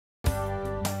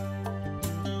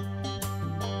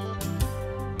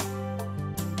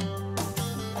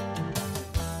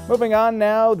Moving on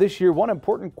now, this year, one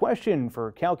important question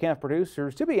for cow-calf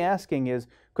producers to be asking is,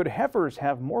 could heifers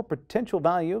have more potential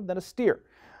value than a steer?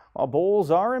 While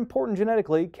bulls are important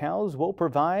genetically, cows will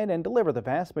provide and deliver the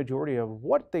vast majority of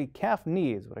what the calf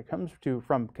needs when it comes to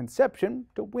from conception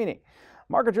to weaning.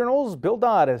 Market Journal's Bill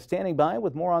Dodd is standing by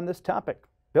with more on this topic.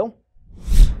 Bill?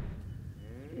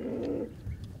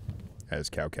 As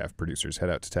cow-calf producers head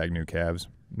out to tag new calves,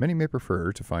 many may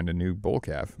prefer to find a new bull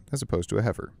calf as opposed to a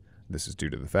heifer. This is due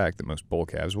to the fact that most bull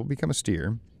calves will become a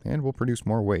steer and will produce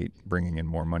more weight, bringing in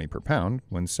more money per pound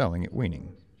when selling at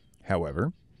weaning.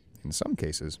 However, in some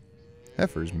cases,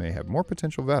 heifers may have more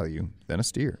potential value than a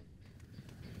steer.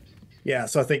 Yeah,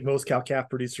 so I think most cow-calf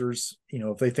producers,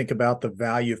 if they think about the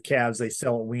value of calves they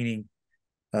sell at weaning,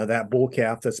 that bull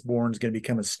calf that's born is going to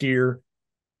become a steer.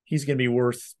 He's going to be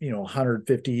worth,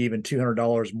 $150, even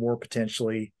 $200 more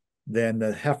potentially than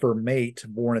the heifer mate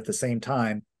born at the same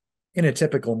time in a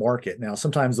typical market. Now,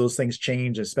 sometimes those things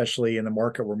change, especially in the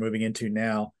market we're moving into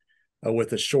now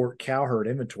with a short cow herd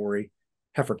inventory.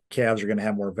 Heifer calves are going to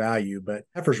have more value, but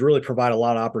heifers really provide a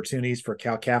lot of opportunities for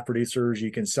cow-calf producers.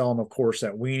 You can sell them, of course,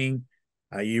 at weaning.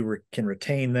 You can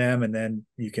retain them, and then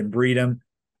you can breed them.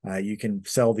 You can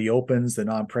sell the opens, the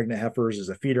non-pregnant heifers as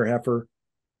a feeder heifer.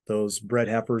 Those bred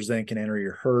heifers then can enter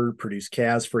your herd, produce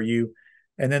calves for you,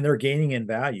 and then they're gaining in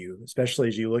value, especially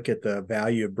as you look at the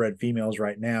value of bred females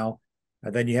right now.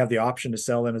 Then you have the option to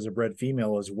sell them as a bred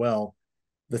female as well.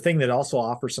 The thing that also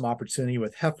offers some opportunity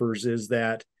with heifers is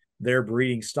that they're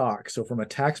breeding stock. So from a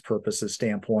tax purposes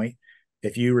standpoint,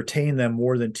 if you retain them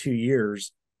more than 2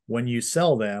 years, when you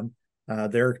sell them,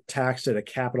 they're taxed at a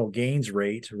capital gains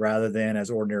rate rather than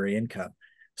as ordinary income.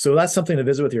 So that's something to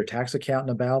visit with your tax accountant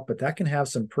about, but that can have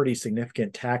some pretty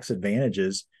significant tax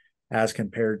advantages as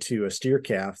compared to a steer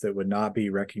calf that would not be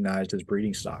recognized as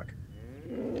breeding stock.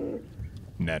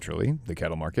 Naturally, the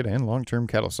cattle market and long-term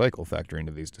cattle cycle factor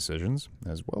into these decisions,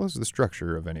 as well as the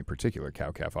structure of any particular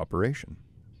cow-calf operation.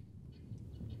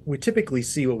 We typically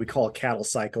see what we call a cattle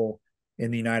cycle in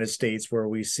the United States, where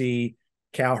we see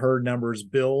cow herd numbers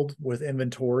build with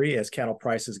inventory as cattle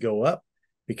prices go up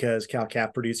because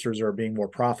cow-calf producers are being more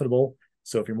profitable.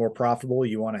 So if you're more profitable,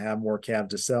 you want to have more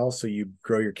calves to sell, so you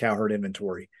grow your cow herd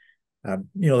inventory.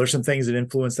 There's some things that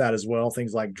influence that as well,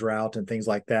 things like drought and things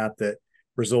like that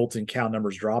result in cow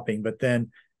numbers dropping. But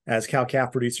then as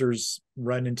cow-calf producers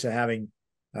run into having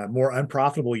more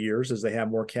unprofitable years as they have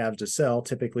more calves to sell,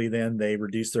 typically then they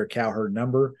reduce their cow herd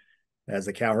number. As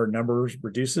the cow herd number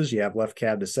reduces, you have less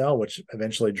calf to sell, which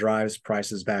eventually drives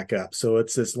prices back up. So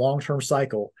it's this long-term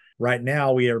cycle. Right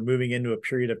now, we are moving into a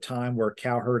period of time where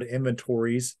cow herd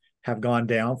inventories have gone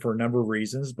down for a number of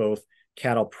reasons, both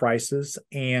cattle prices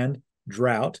and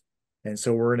drought. And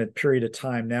so we're in a period of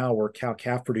time now where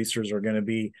cow-calf producers are going to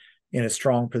be in a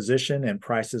strong position, and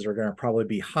prices are going to probably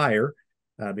be higher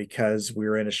because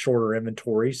we're in a shorter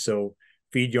inventory. So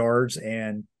feed yards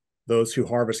and those who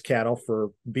harvest cattle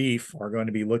for beef are going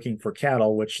to be looking for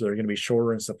cattle, which they're going to be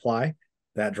shorter in supply.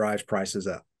 That drives prices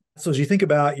up. So as you think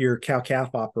about your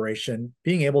cow-calf operation,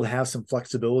 being able to have some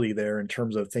flexibility there in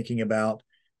terms of thinking about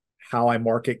how I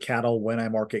market cattle, when I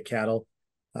market cattle,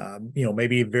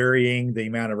 maybe varying the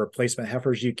amount of replacement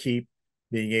heifers you keep,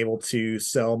 being able to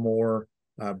sell more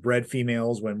bred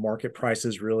females when market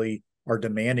prices really are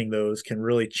demanding those, can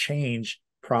really change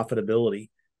profitability.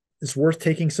 It's worth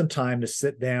taking some time to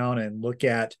sit down and look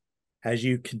at, as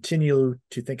you continue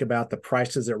to think about the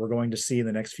prices that we're going to see in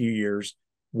the next few years,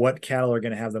 what cattle are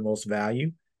going to have the most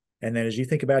value. And then as you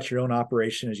think about your own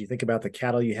operation, as you think about the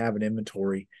cattle you have in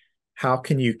inventory, how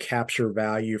can you capture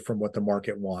value from what the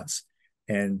market wants?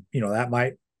 And, that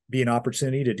might be an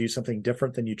opportunity to do something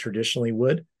different than you traditionally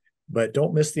would, but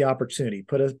don't miss the opportunity.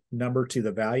 Put a number to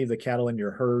the value of the cattle in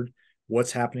your herd,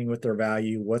 what's happening with their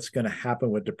value, what's going to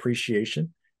happen with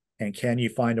depreciation, and can you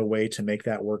find a way to make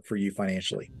that work for you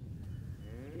financially?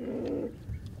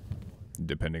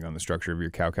 Depending on the structure of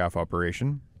your cow-calf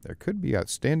operation, there could be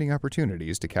outstanding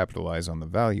opportunities to capitalize on the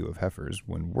value of heifers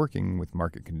when working with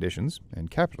market conditions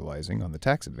and capitalizing on the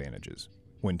tax advantages.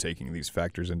 When taking these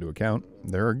factors into account,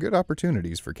 there are good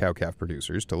opportunities for cow-calf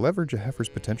producers to leverage a heifer's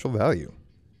potential value.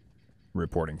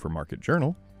 Reporting for Market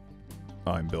Journal,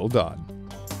 I'm Bill Dodd.